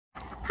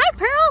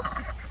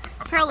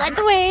Pearl led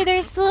the way.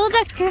 There's the little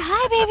duck crew.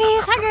 Hi,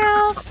 babies. Hi,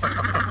 girls.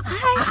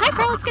 Hi,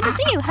 Pearl. It's good to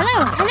see you.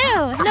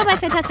 Hello, my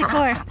Fantastic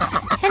Four.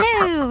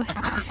 Hello.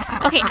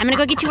 Okay, I'm gonna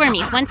go get you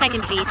wormies. 1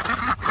 second, please.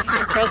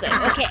 Pearl's like,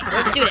 okay,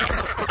 let's do this.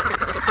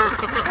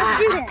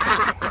 Let's do this.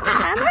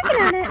 I'm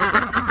working on it.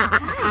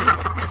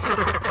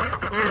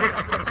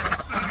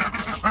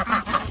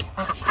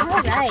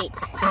 All right.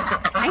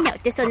 I know,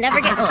 this will never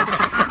get old.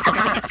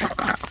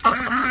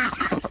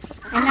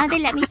 And now they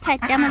let me pet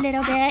them a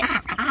little bit.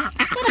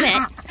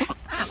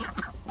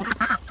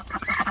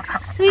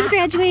 So we've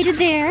graduated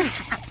there,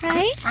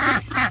 right?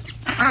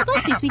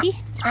 Bless you, sweetie.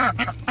 So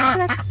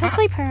let's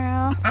play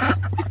Pearl.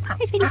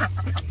 Hi, sweetie.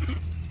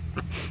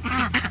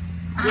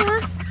 Yeah.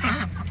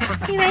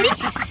 You ready?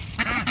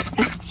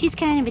 She's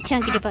kind of a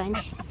chunk of the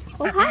bunch.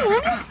 Oh, hi,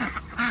 honey.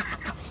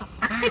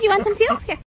 Hey, do you want some too? Here.